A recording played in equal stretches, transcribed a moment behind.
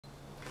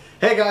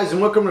Hey guys, and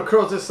welcome to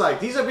Crows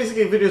Dislike. These are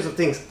basically videos of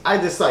things I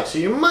dislike, so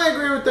you might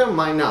agree with them,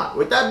 might not.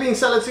 With that being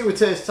said, let's see what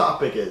today's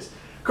topic is.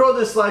 Crow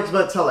dislikes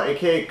Blattella,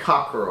 aka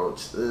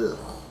cockroach. Ugh.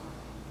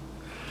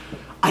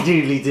 I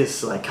really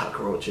dislike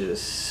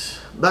cockroaches.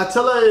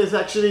 Blattella is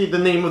actually the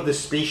name of the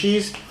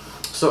species.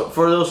 So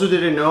for those who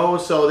didn't know,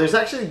 so there's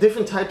actually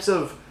different types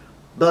of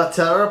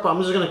Blattella, but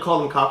I'm just going to call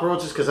them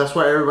cockroaches because that's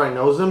why everybody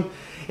knows them.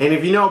 And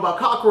if you know about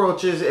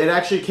cockroaches, it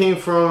actually came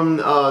from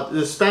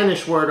the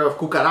Spanish word of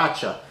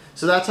cucaracha.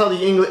 So that's how the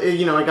English,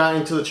 I got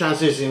into the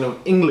translation of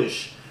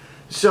English.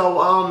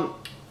 So,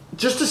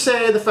 just to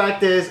say, the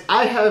fact is,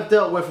 I have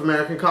dealt with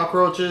American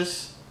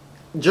cockroaches.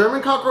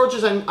 German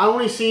cockroaches, I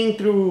only seen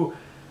through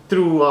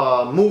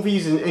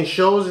movies and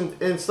shows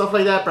and stuff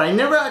like that, but I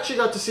never actually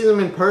got to see them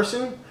in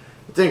person.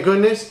 Thank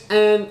goodness.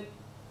 And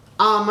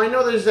I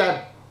know there's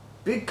that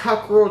big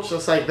cockroach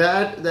that's like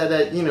that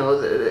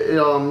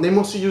they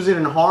mostly use it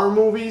in horror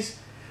movies.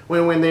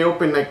 When they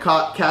open like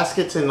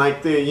caskets and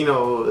like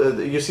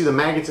you see the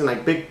maggots and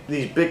like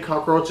these big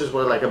cockroaches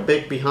with like a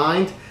big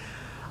behind.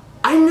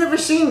 I never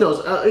seen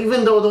those,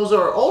 even though those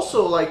are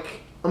also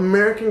like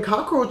American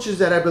cockroaches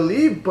that I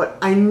believe, but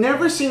I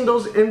never seen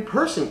those in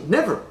person.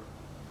 Never.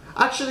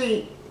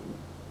 Actually,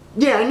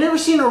 yeah, I never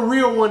seen a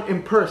real one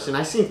in person.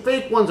 I seen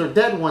fake ones or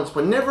dead ones,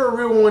 but never a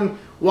real one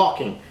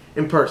walking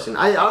in person.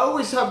 I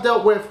always have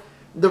dealt with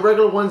the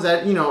regular ones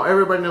that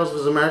everybody knows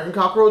was American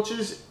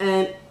cockroaches,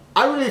 and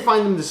I really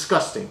find them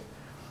disgusting.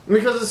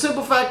 Because the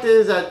simple fact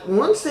is that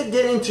once they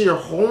get into your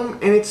home,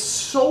 and it's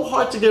so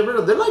hard to get rid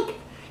of, they're like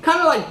kind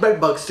of like bed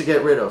bugs to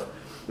get rid of.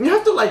 You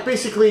have to like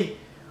basically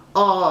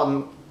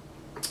put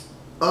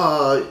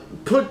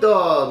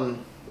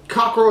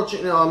cockroach,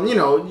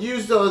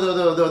 use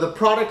the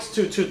products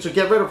to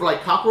get rid of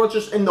like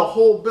cockroaches in the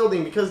whole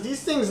building, because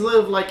these things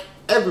live like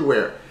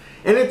everywhere,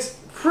 and it's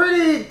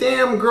pretty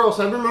damn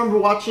gross. I remember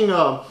watching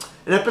an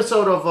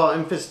episode of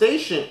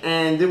Infestation,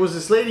 and there was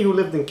this lady who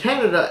lived in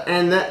Canada,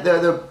 and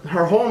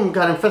her home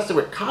got infested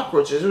with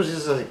cockroaches. It was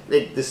just like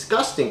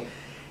disgusting,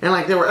 and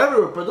like they were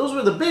everywhere, but those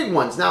were the big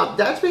ones. Now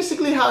that's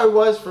basically how it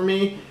was for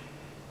me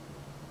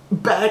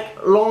back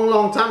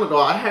long time ago.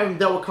 I haven't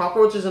dealt with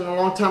cockroaches in a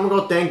long time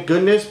ago, thank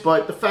goodness.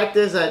 But the fact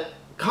is that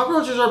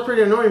cockroaches are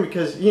pretty annoying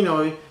because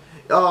you're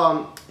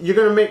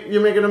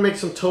gonna make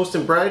some toast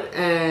and bread,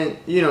 and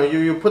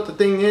you put the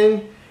thing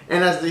in.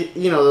 And as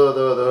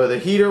the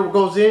heater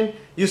goes in,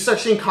 you start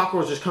seeing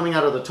cockroaches coming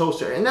out of the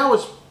toaster, and that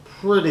was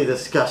pretty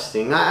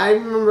disgusting. I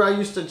remember I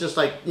used to just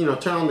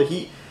turn on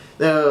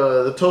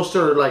the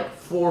toaster like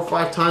 4 or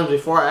 5 times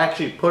before I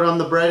actually put on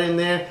the bread in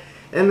there,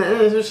 and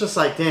it was just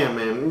like, damn,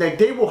 man, like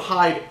they will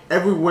hide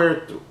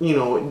everywhere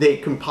they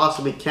can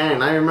possibly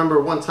can. I remember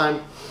one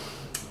time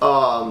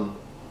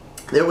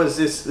there was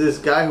this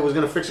guy who was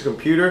gonna fix a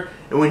computer,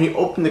 and when he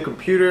opened the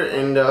computer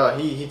and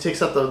he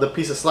takes out the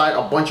piece of slide,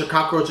 a bunch of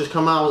cockroaches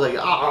come out. I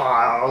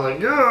was like,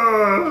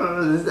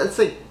 that's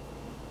like,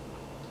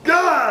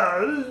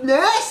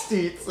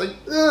 nasty. It's like,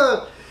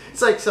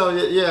 it's like, so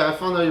yeah, I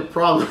found out your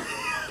problem.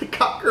 The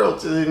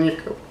cockroaches in your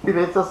computer.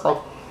 It's just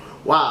like,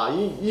 wow,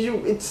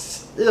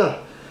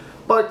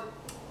 But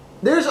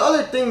there's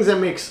other things that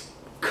makes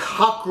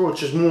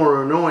cockroaches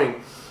more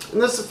annoying.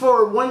 And this is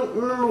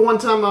remember one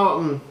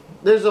time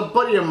there's a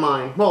buddy of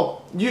mine,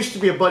 well, used to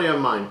be a buddy of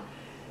mine.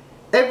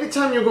 Every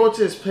time you go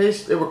to his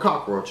place, there were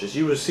cockroaches.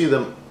 You would see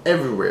them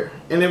everywhere.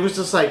 And it was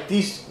just like,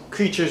 these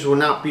creatures would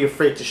not be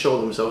afraid to show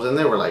themselves, and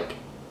they were like,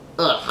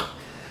 ugh.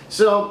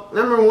 So, I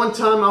remember one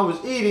time I was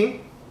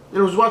eating, and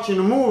I was watching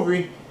a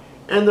movie,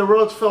 and the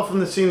roach fell from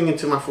the ceiling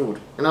into my food.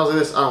 And I was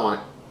like, I don't want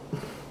it.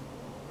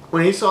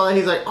 When he saw that,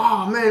 he's like,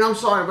 oh man, I'm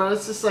sorry, but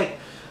it's just like,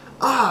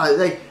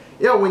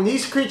 when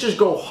these creatures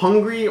go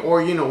hungry,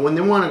 or when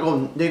they want to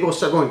go, they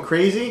start going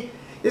crazy.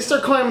 They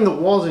start climbing the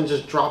walls and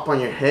just drop on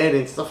your head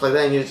and stuff like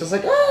that, and you're just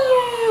like,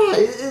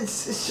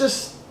 it's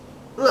just,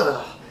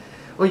 ugh.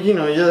 Or you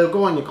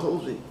go on your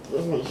clothes,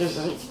 and just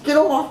like, get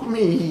off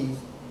me.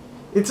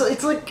 It's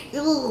like,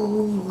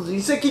 ugh.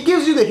 It's like it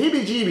gives you the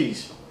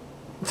heebie-jeebies.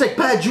 It's like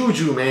bad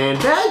juju, man,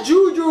 bad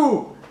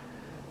juju.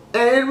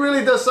 And it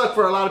really does suck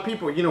for a lot of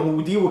people,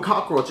 who deal with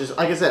cockroaches.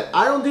 Like I said,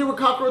 I don't deal with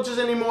cockroaches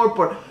anymore,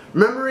 but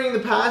remembering the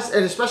past,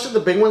 and especially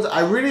the big ones,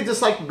 I really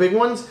dislike the big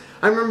ones.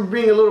 I remember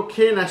being a little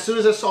kid, and as soon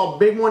as I saw a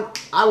big one,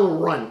 I will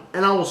run,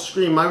 and I will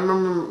scream. I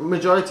remember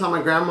majority of the time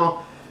my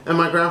grandma and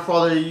my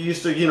grandfather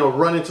used to,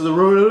 run into the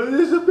room,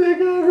 there's a big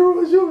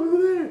cockroach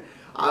over there.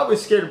 I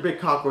was scared of big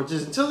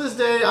cockroaches. Until this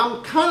day,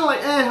 I'm kind of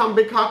like, I'm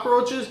big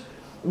cockroaches.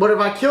 But if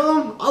I kill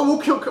them, I will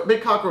kill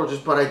big cockroaches.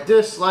 But I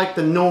dislike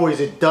the noise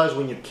it does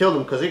when you kill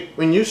them, because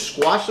when you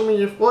squash them in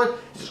your foot,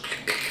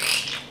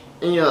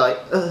 and you're like,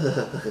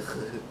 ugh,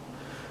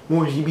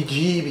 more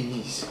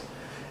heebie-jeebies,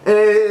 and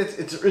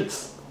it's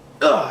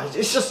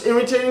just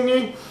irritating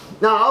me.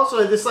 Now also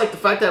I dislike the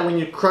fact that when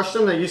you crush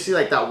them, that you see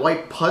like that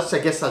white pus. I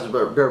guess that's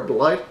their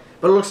blood,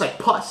 but it looks like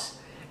pus,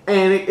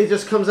 and it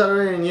just comes out of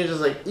it, and you're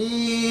just like,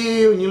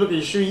 ew. And you look at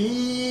your shoe,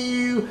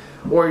 ew.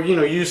 Or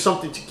use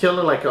something to kill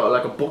it, like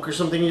a book or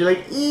something, and you're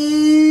like,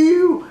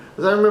 ew.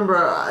 Because I remember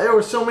there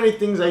were so many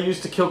things I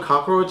used to kill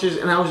cockroaches,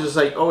 and I was just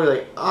like, always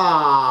like,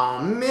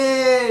 oh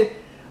man.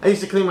 I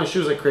used to clean my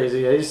shoes like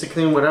crazy. I used to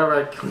clean whatever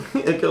I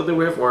killed it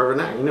with, or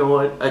now, you know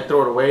what, I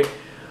throw it away.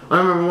 I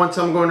remember one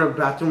time going to the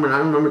bathroom, and I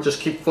remember just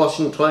keep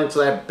flushing the toilet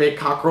until that big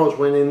cockroach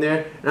went in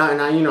there, and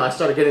I you know, I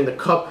started getting the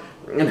cup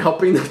and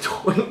helping the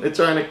toilet,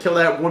 trying to kill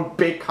that one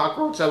big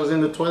cockroach that was in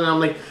the toilet. And I'm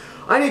like,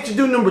 I need to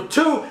do number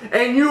 2,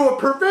 and you are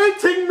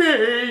preventing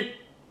me.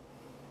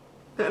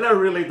 And that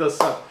really does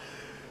suck.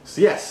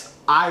 So yes,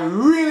 I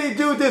really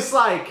do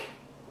dislike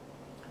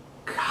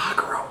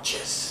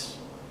cockroaches.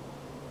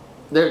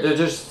 They're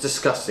just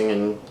disgusting,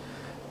 and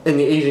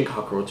the Asian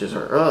cockroaches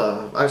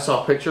are, I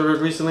saw a picture of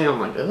it recently, I'm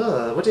like,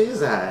 what is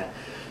that?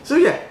 So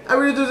yeah, I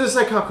really do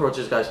dislike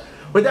cockroaches, guys.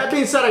 With that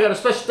being said, I got a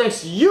special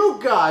thanks to you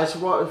guys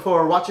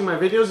for watching my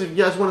videos. If you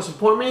guys want to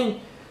support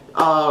me,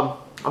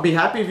 I'll be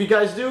happy if you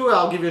guys do.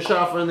 I'll give you a shout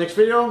out for the next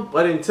video.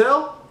 But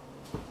until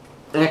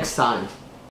next time.